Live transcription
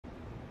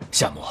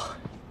夏沫，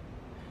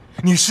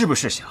你是不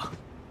是想，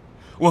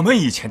我们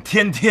以前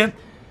天天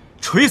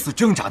垂死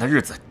挣扎的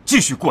日子继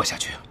续过下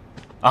去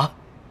啊？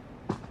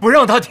不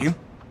让它停，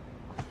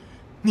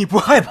你不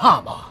害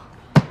怕吗？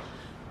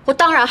我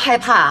当然害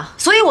怕，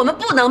所以我们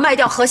不能卖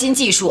掉核心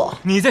技术。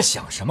你在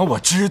想什么？我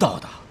知道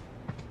的，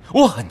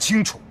我很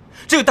清楚，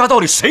这个大道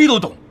理谁都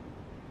懂。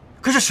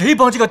可是谁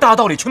帮这个大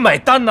道理去买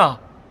单呢？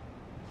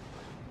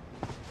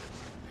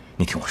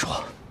你听我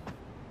说，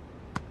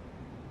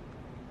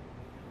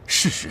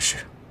事实是，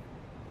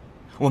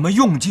我们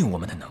用尽我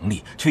们的能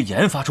力去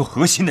研发出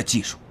核心的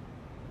技术，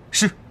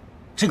是，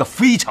这个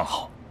非常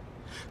好。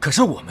可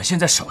是我们现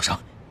在手上，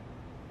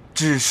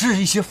只是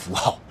一些符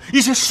号，一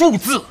些数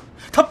字。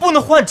它不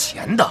能换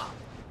钱的，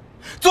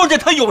做着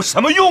它有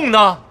什么用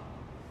呢？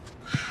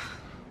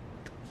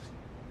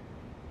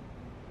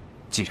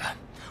既然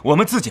我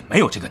们自己没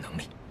有这个能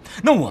力，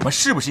那我们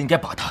是不是应该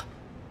把它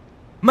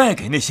卖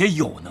给那些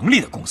有能力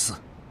的公司，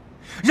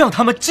让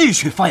他们继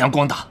续发扬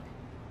光大？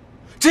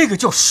这个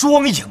叫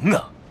双赢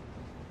啊！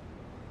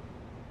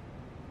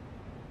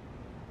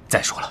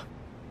再说了，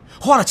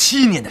花了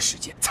7年的时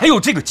间才有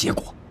这个结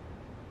果，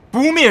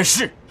不面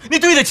试，你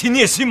对得起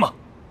聂心吗？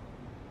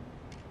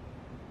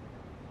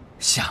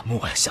夏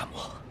沫呀，夏沫，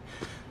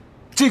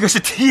这个是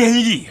天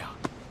意呀，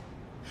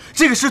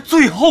这个是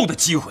最后的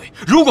机会。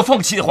如果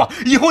放弃的话，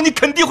以后你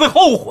肯定会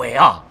后悔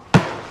啊！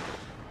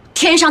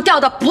天上掉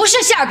的不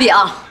是馅饼，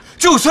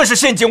就算是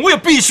陷阱，我也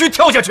必须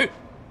跳下去。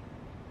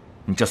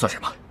你这算什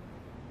么？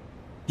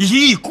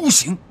一意孤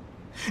行？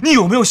你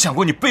有没有想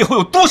过，你背后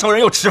有多少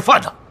人要吃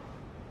饭呢？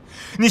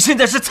你现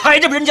在是踩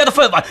着别人家的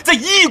饭碗，在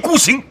一意孤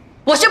行。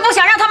我是不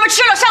想让他们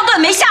吃了上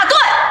顿没下顿。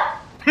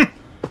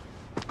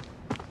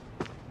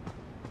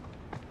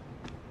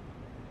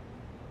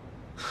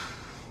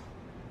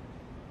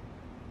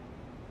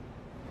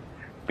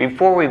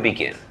Before we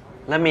begin,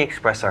 let me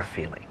express our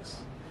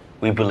feelings.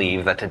 We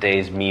believe that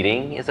today's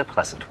meeting is a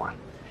pleasant one,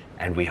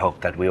 and we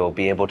hope that we will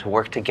be able to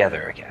work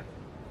together again.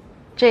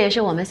 这也是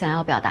我们想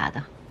要表达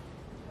的。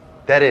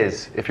That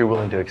is, if you're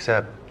willing to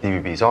accept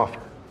DBB's offer.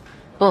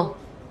 不，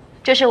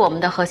这是我们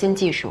的核心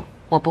技术，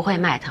我不会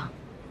卖它。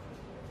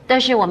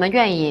但是我们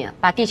愿意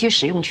把地区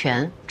使用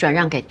权转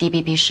让给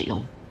DBB 使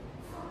用。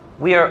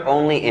We are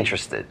only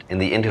interested in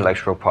the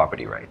intellectual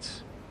property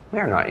rights. We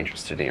are not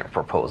interested in your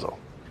proposal.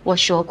 我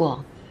说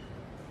过。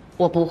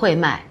我不会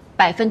卖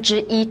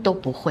，1%都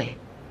不会。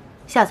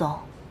夏总，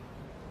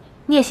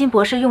聂心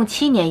博士用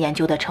7年研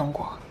究的成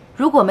果，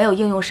如果没有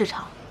应用市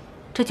场，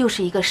这就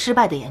是一个失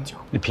败的研究。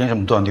你凭什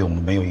么断定我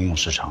们没有应用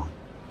市场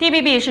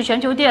 ？DBB 是全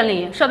球电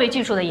力设备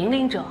技术的引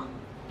领者，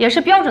也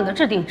是标准的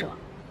制定者，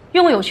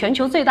拥有全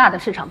球最大的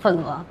市场份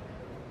额，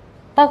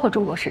包括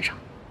中国市场。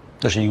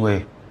这是因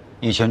为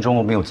以前中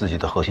国没有自己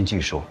的核心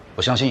技术，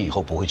我相信以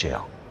后不会这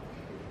样。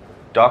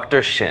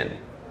Dr. Shin,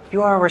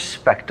 you are a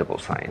respectable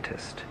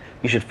scientist.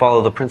 You should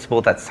follow the principle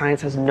that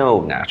science has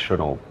no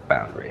national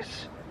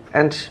boundaries.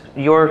 And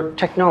your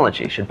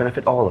technology should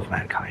benefit all of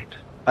mankind.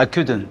 I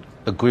couldn't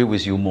agree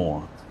with you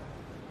more.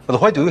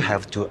 But why do you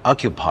have to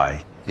occupy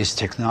this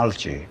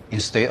technology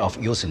instead of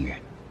using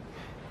it?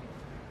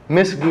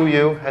 Ms. Gu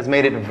Yu has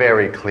made it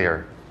very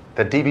clear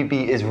that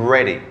DBB is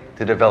ready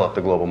to develop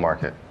the global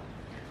market.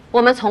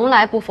 我们从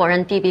来不否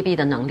认 DBB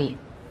的能力，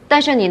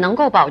但是你能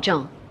够保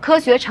证科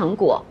学成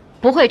果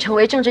不会成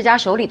为政治家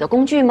手里的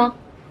工具吗？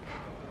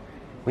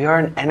 We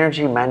are an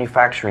energy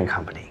manufacturing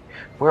company.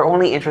 We're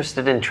only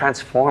interested in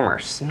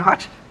transformers,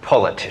 not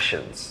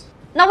politicians.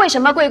 那为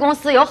什么贵公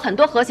司有很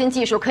多核心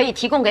技术可以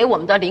提供给我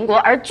们的邻国，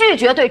而拒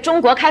绝对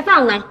中国开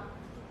放呢？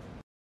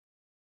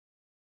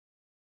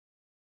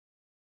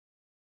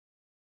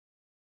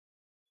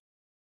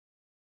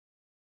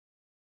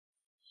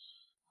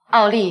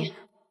奥利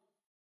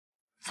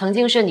曾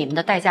经是你们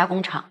的代加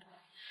工厂，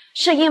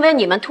是因为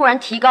你们突然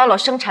提高了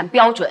生产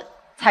标准，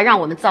才让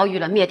我们遭遇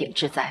了灭顶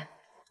之灾。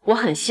我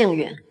很幸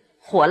运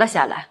活了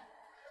下来，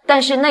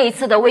但是那一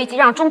次的危机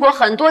让中国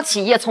很多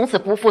企业从此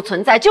不复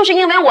存在，就是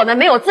因为我们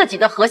没有自己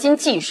的核心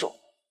技术。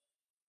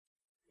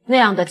那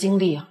样的经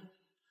历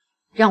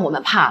让我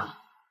们怕了，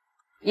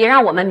也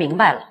让我们明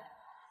白了，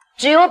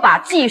只有把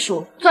技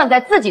术攥在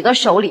自己的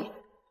手里，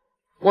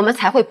我们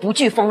才会不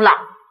惧风浪，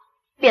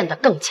变得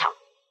更强。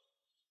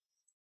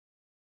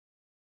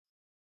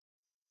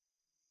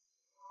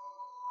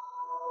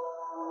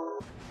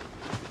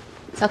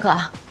小可，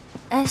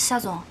哎，夏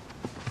总，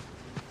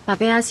把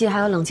变压器还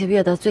有冷却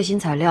液的最新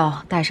材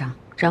料带上，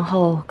然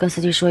后跟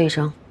司机说一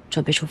声，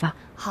准备出发。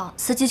好，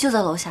司机就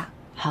在楼下。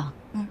好，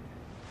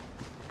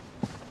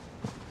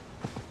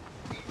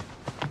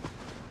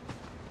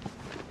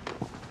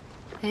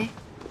哎，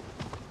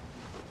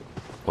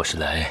我是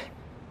来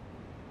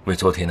为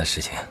昨天的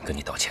事情跟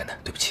你道歉的，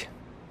对不起。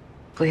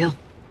不用，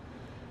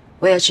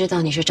我也知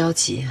道你是着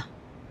急。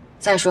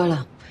再说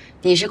了，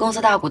你是公司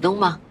大股东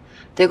嘛，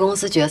对公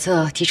司决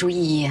策提出异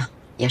议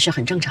也是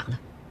很正常的。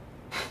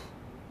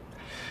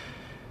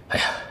哎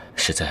呀，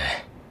实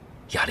在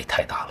压力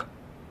太大了。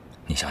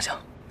你想想，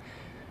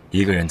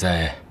一个人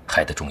在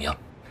海的中央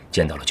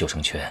见到了救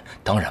生圈，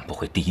当然不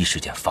会第一时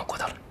间放过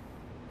他了。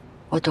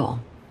我懂，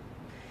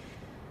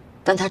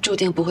但它注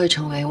定不会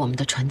成为我们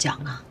的船桨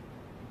啊。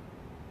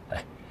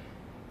哎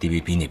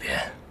 ，DBB 那边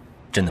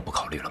真的不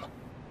考虑了吗？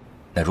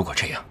那如果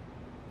这样，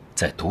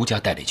在独家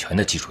代理权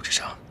的基础之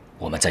上，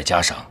我们再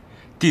加上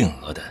定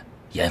额的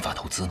研发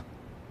投资呢？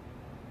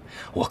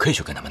我可以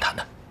去跟他们谈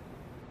的。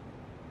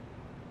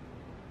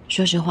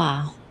说实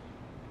话，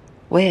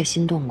我也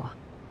心动过，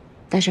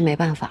但是没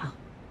办法，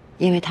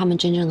因为他们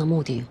真正的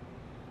目的，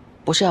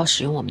不是要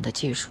使用我们的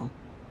技术，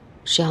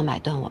是要买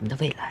断我们的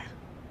未来。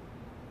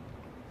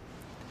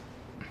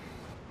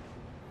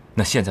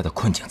那现在的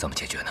困境怎么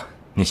解决呢？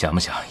你想不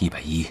想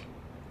110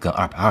跟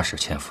220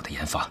千伏的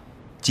研发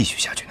继续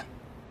下去呢？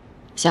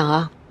想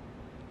啊，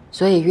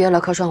所以约了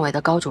科创委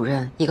的高主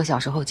任1个小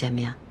时后见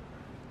面。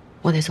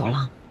我得走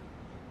了。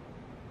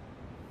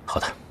好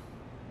的。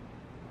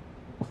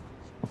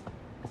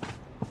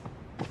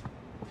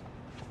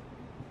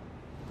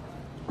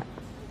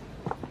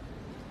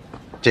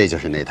这就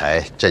是那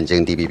台震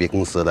惊 DBB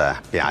公司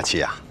的变压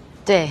器啊！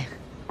对。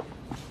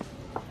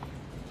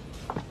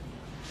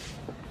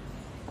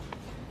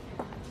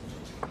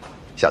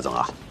夏总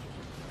啊，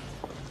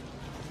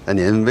那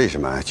您为什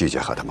么拒绝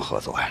和他们合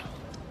作呀？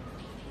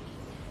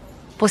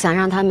不想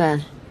让他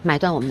们买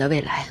断我们的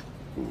未来。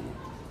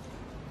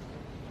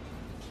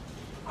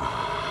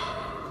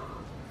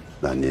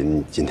那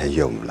您今天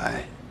约我们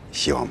来，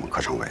希望我们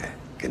科创委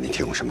给您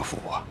提供什么服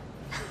务啊？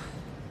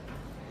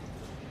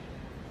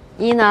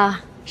一呢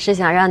是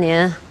想让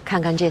您看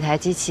看这台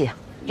机器，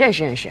认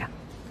识认识；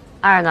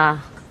二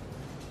呢，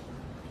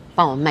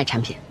帮我们卖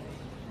产品。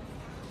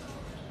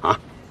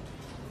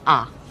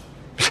啊？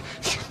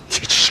这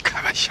只是开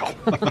玩笑。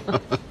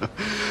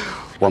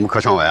我们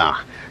科创委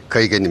啊，可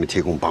以给你们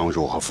提供帮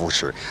助和扶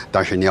持，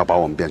但是你要把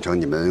我们变成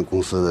你们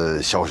公司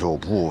的销售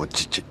部，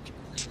这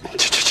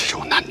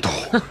有难度。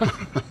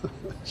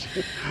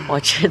我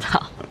知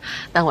道，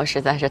但我实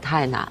在是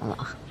太难了。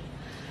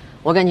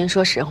我跟您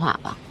说实话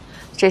吧，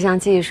这项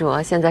技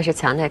术现在是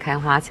墙内开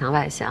花墙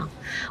外香，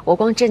我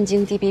光震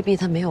惊 DBB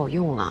它没有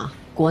用啊，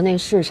国内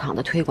市场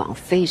的推广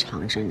非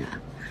常深远，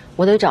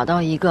我得找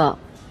到一个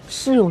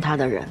试用它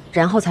的人，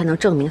然后才能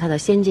证明它的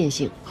先进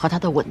性和它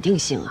的稳定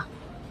性啊。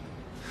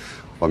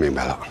我明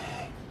白了。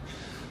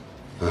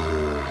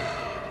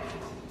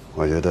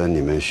我觉得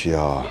你们需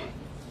要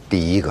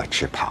第一个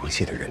吃螃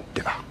蟹的人，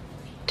对吧？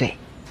对。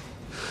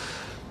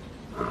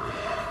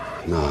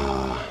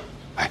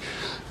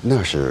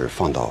那是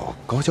放到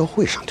高交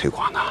会上推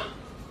广呢？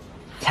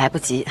来不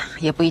及，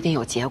也不一定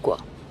有结果。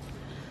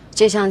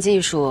这项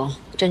技术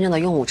真正的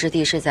用武之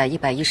地是在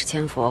110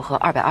千伏和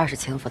220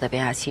千伏的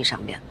变压器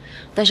上面，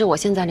但是我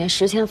现在连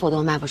10千伏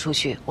都卖不出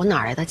去，我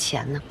哪来的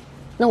钱呢？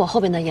那我后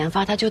边的研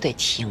发它就得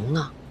停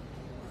啊。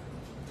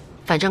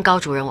反正高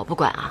主任我不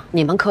管啊，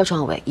你们科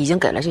创委已经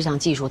给了这项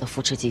技术的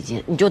扶持基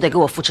金，你就得给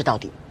我扶持到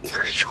底。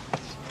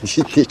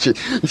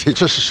你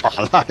这是耍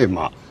赖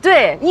吗？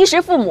对，衣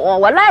食父母，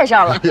我赖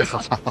上了。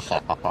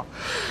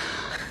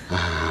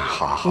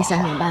好，你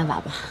想想办法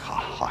吧。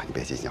好，你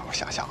别急，让我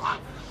想想啊。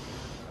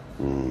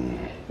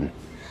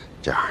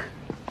这样，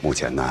目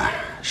前呢，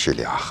市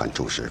里很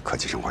重视科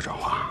技生活转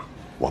化，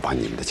我把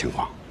你们的情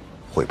况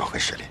汇报给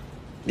市里，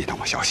你等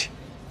我消息。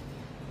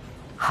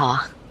好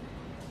啊，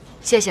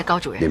谢谢高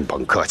主任。您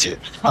甭客气。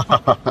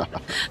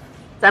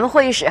咱们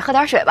会议室喝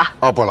点水吧。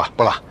不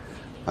了。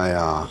哎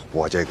呀，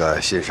我这个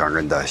新上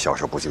任的销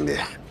售部经理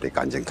得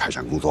赶紧开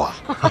展工作。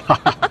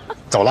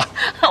走了。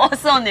我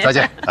送你。再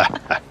见。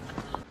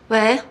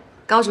喂，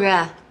高主任。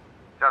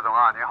夏总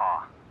啊，你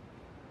好。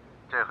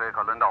这回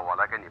可轮到我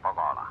来给你报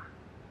告了。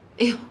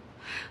哎呦，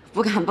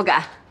不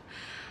敢，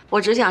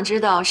我只想知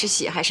道是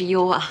喜还是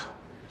忧啊。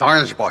当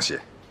然是报喜。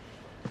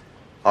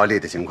奥利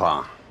的情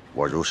况，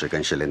我如实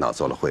跟市领导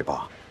做了汇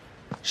报，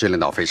市领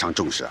导非常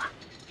重视啊。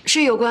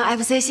是有关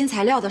FC 新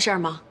材料的事儿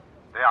吗？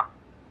对呀。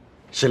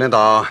市领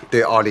导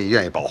对奥利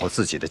愿意保护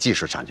自己的技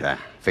术产权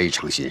非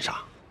常欣赏，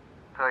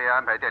特意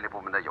安排电力部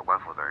门的有关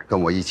负责人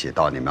跟我一起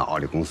到你们奥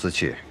利公司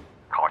去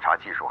考察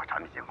技术和产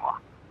品情况。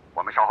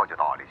我们稍后就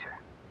到奥利去。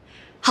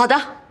好的，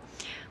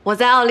我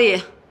在奥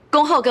利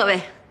恭候各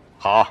位。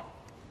好，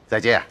再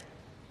见。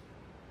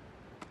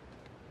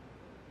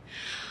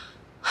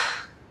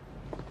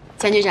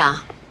钱局长，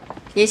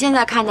您现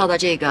在看到的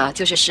这个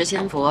就是10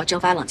千伏蒸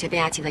发冷却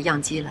变压器的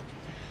样机了，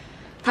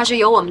它是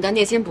由我们的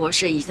聂新博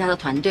士以及他的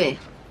团队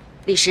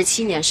历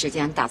17年时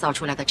间打造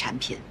出来的产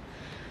品，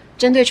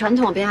针对传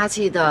统变压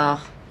器的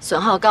损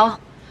耗高、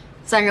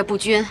散热不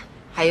均，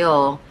还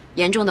有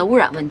严重的污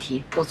染问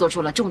题，都做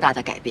出了重大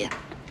的改变。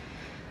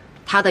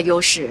它的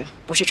优势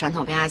不是传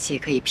统变压器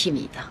可以媲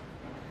美的，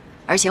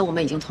而且我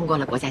们已经通过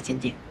了国家鉴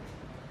定。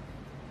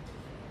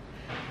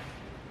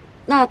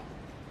那，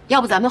要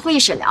不咱们会议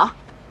室聊？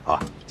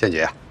好，倩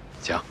姐，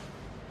请。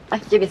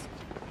来这边。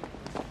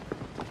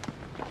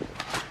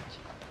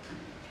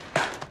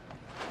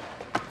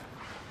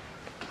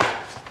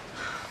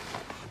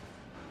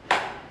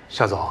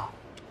夏总，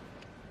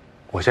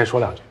我先说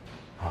两句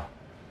啊。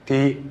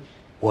第一，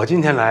我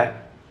今天来，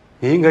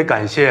你应该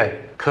感谢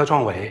科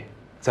创委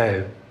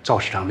在赵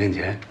市长面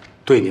前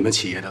对你们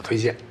企业的推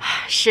荐。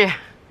是，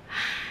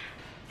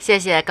谢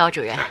谢高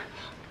主任。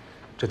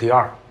这第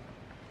二，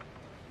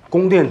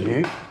供电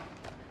局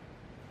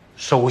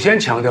首先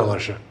强调的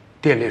是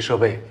电力设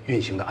备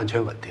运行的安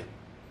全稳定。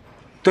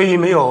对于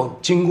没有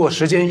经过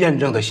时间验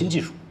证的新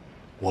技术，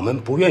我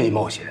们不愿意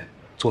冒险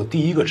做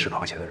第一个吃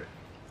螃蟹的人。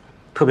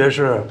特别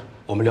是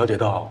我们了解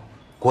到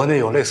国内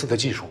有类似的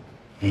技术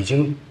已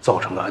经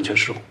造成了安全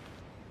事故。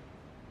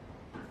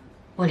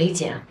我理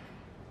解。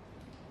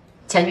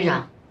钱局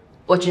长，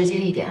我直接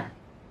一点。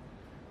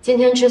今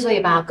天之所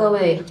以把各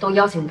位都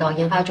邀请到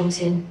研发中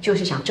心，就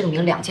是想证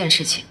明2件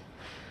事情。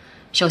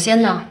首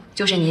先呢，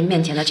就是您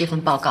面前的这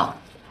份报告，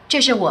这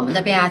是我们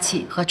的变压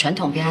器和传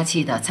统变压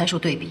器的参数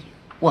对比，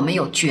我们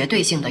有绝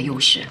对性的优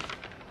势。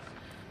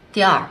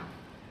第二，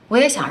我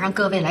也想让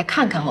各位来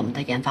看看我们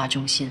的研发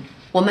中心，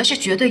我们是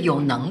绝对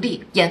有能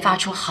力研发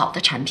出好的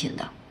产品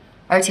的，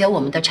而且我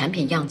们的产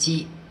品样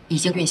机已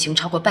经运行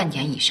超过半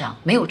年以上，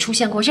没有出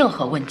现过任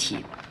何问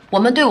题。我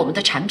们对我们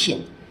的产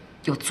品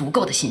有足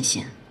够的信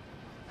心。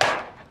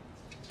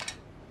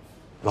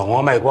老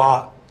王卖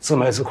瓜、自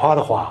卖自夸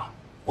的话，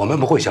我们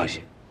不会相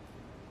信。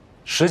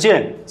实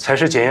践才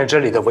是检验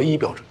真理的唯一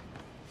标准。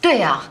对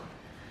呀，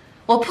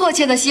我迫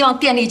切的希望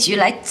电力局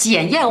来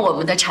检验我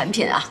们的产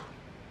品啊。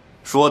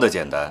说的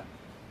简单，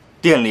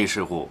电力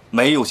事故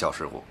没有小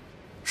事故，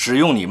使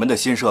用你们的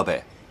新设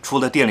备出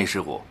了电力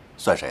事故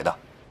算谁的？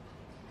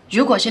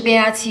如果是变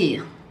压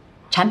器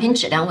产品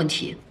质量问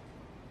题，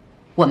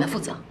我们负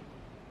责。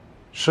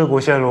事故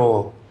线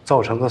路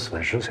造成的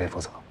损失谁负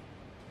责？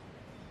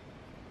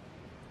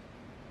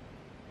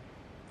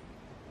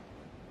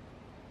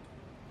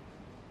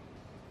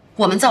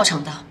我们造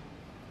成的，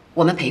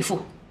我们赔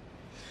付。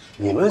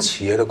你们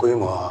企业的规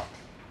模，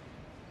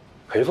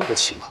赔付得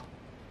起吗？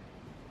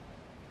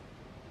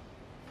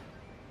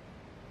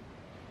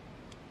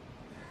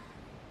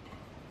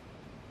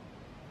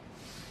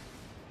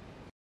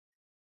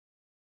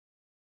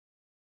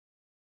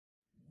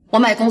我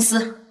卖公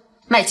司，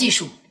卖技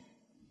术，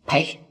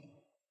赔。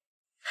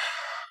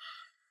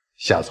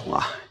夏总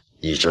啊，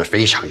一直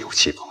非常有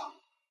气魄。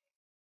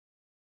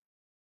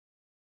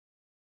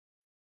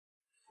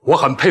我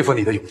很佩服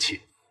你的勇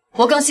气。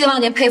我更希望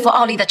您佩服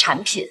奥利的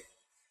产品。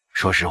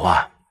说实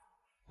话，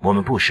我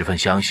们不十分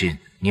相信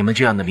你们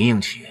这样的民营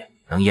企业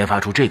能研发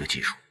出这个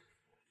技术。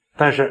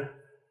但是，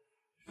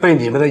被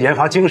你们的研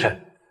发精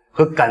神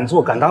和敢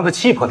做敢当的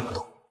气魄打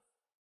动，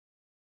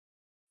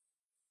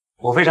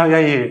我非常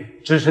愿意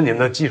支持你们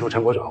的技术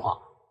成果转化。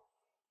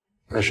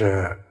但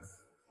是，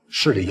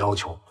市里要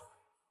求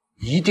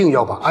一定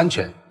要把安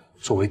全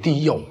作为第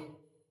一要务。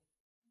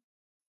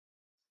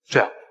这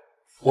样，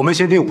我们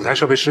先定5台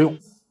设备试用，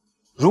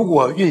如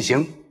果运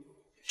行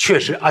确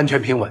实安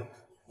全平稳，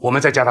我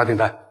们再加大订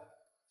单。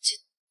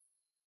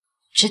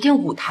只定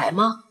5台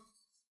吗？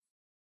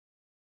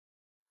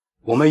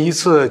我们一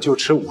次就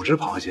吃5只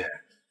螃蟹，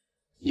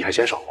你还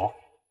嫌少吗？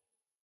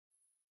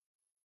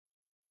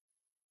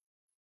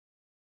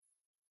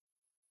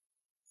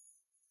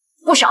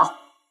不少。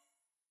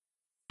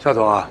夏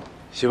总啊，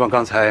希望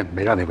刚才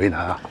没让你为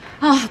难啊。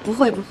啊，不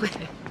会不会，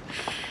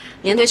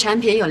您对产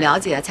品有了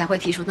解，才会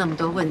提出那么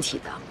多问题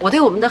的。我对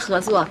我们的合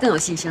作更有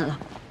信心了。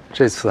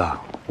这次啊，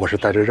我是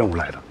带着任务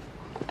来的，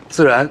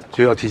自然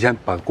就要提前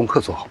把功课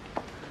做好。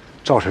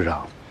赵市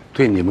长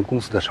对你们公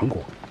司的成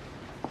果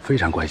非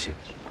常关心，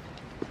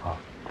啊，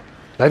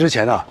来之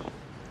前呢，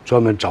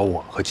专门找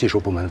我和技术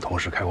部门的同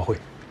事开过会，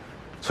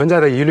存在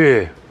的疑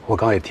虑我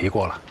刚也提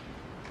过了。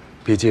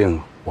毕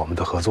竟我们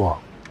的合作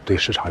对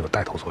市场有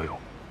带头作用，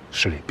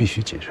市里必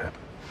须谨慎。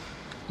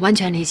完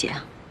全理解，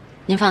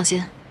您放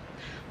心，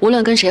无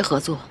论跟谁合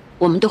作，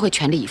我们都会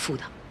全力以赴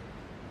的。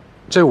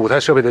这5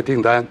台设备的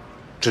订单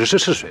只是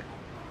试水，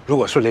如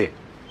果顺利，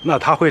那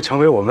它会成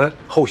为我们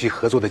后续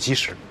合作的基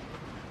石。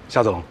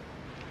夏总，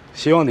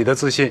希望你的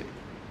自信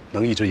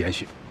能一直延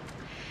续。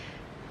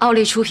奥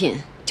利出品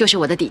就是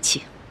我的底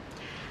气，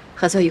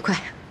合作愉快。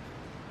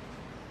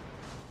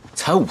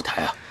才5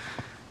台啊？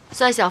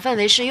算小范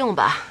围试用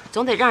吧，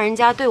总得让人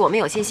家对我们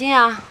有信心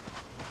啊。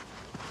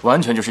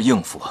完全就是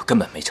应付，根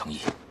本没诚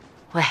意。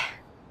喂，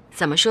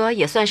怎么说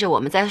也算是我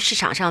们在市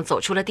场上走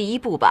出了第一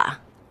步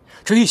吧。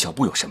这一小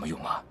步有什么用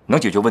啊？能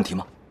解决问题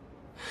吗？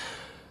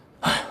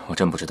哎，我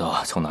真不知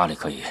道从哪里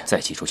可以再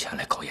挤出钱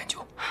来搞研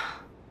究。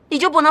你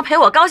就不能陪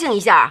我高兴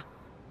一下？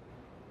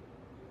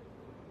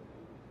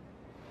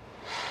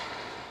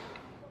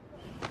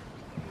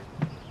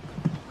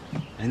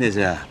哎，那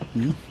些，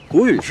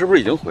谷雨是不是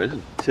已经回来了？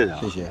谢谢啊，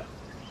谢谢。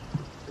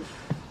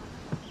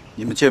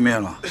你们见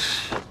面了？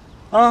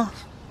啊，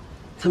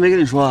他没跟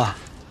你说啊？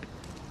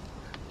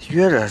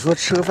约着说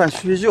吃个饭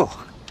叙叙旧，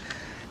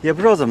也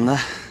不知道怎么的，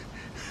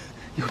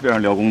又变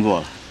成聊工作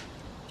了。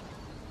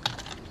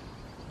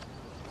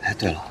哎，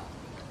对了，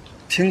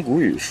听谷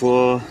雨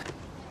说，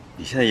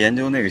你现在研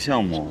究那个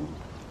项目，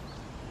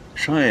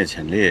商业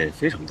潜力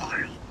非常大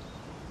呀。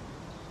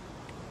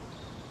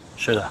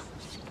是的，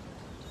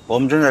我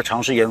们正在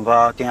尝试研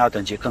发电压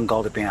等级更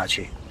高的变压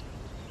器。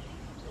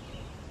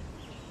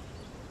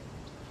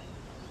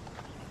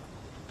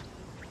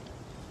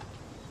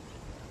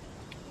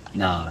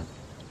那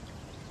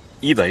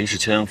110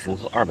千伏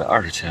和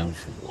220千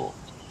伏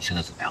现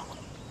在怎么样了？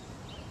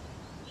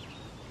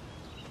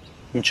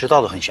你知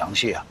道的很详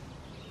细啊。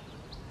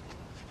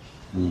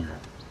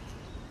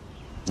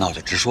那我就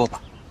直说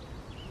吧，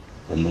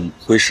我们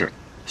辉氏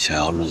想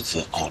要入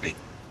资奥利。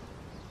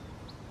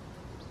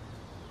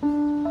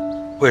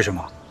为什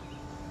么？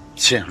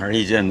显而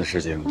易见的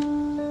事情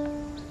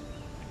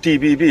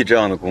 ，DBB 这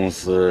样的公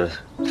司，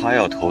他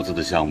要投资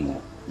的项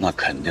目，那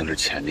肯定是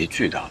潜力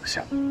巨大的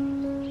项目。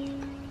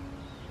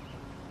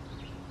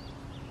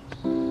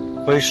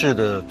辉氏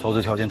的投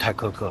资条件太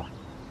苛刻，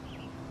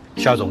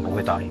夏总不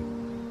会答应。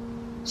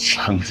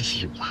生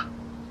意嘛，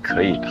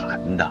可以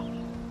谈的，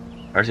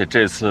而且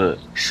这次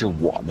是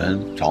我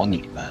们找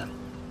你们，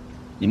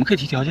你们可以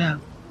提条件啊。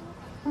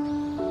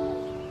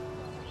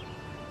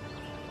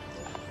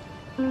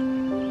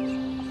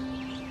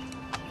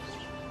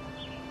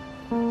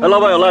哎，老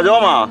板有辣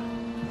椒吗？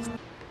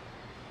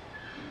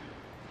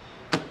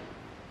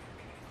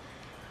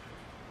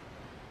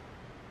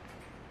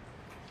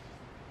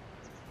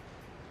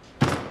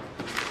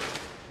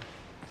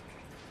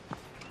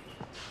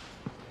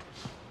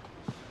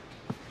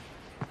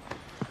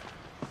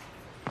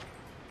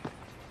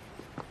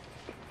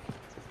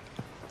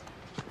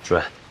主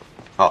任，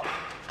哦，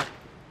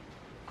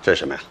这是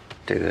什么呀？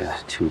这个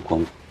请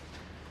光顾，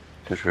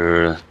这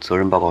是责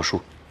任报告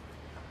书，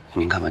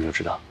您看完就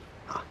知道。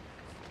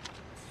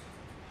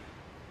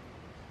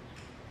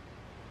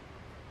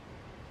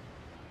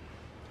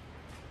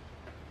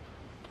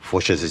扶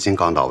持资金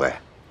刚到位，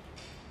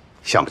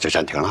项目就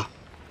暂停了。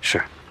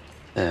是，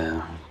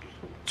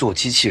做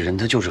机器人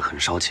它就是很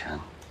烧钱，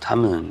他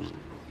们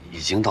已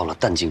经到了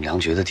弹尽粮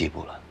绝的地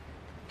步了，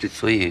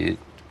所以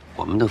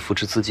我们的扶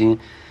持资金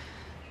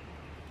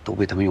都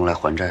被他们用来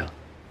还债了。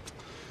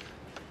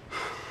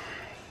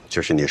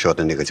就是你说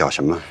的那个叫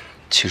什么？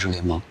汽车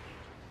联盟。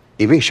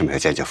你为什么要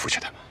坚决扶持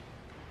他们？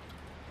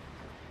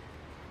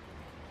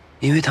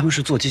因为他们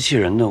是做机器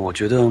人的，我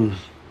觉得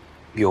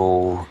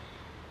有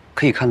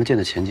可以看得见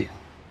的前景。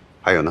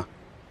还有呢？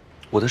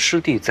我的师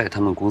弟在他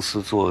们公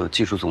司做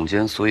技术总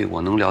监，所以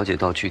我能了解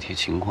到具体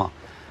情况。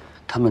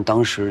他们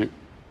当时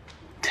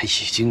他已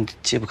经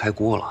揭不开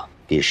锅了。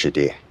你师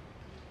弟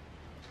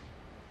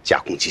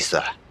假公济私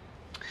了。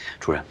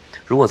主任，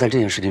如果在这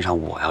件事情上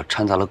我要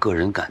掺杂了个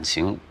人感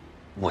情，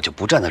我就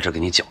不站在这儿给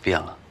你狡辩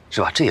了，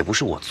是吧？这也不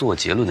是我做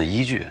结论的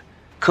依据。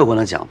客观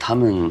来讲，他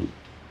们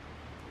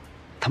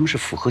是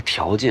符合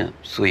条件，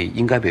所以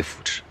应该被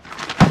扶持。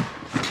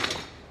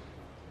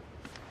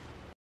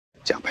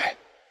江北，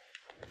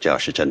这要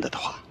是真的的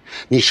话，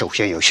你首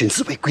先有徇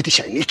私违规的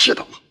嫌疑，你知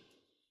道吗？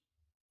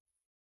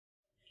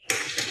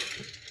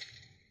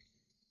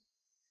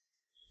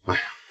哎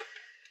呀，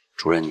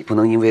主任，你不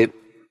能因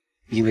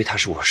为他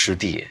是我师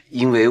弟，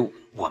因为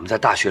我们在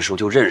大学时候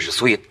就认识，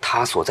所以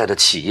他所在的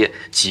企业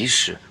即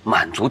使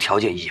满足条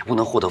件也不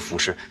能获得扶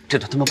持，这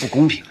对他们不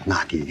公平。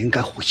那你应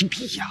该回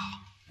避呀。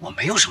我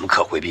没有什么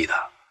可回避的。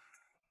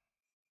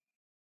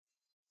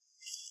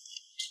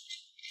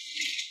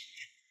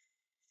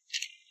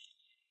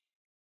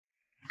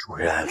主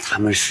任，他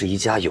们是一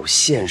家有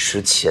现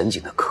实前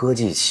景的科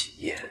技企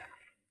业，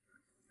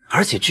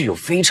而且具有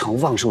非常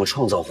旺盛的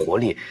创造活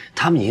力。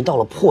他们已经到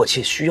了迫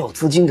切需要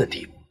资金的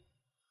地步。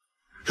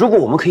如果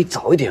我们可以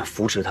早一点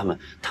扶持他们，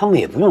他们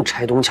也不用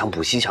拆东墙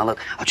补西墙的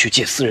去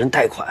借私人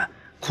贷款，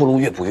窟窿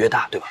越补越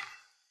大，对吧？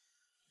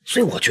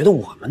所以我觉得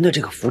我们的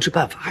这个扶持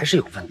办法还是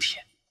有问题。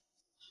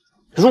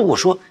如果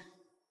说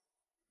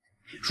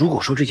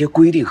这些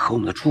规定和我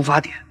们的出发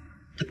点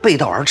它背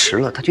道而驰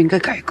了，它就应该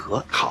改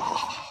革。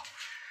好，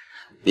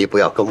你不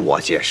要跟我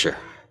解释，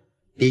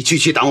你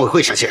去党委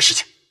会上写事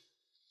情。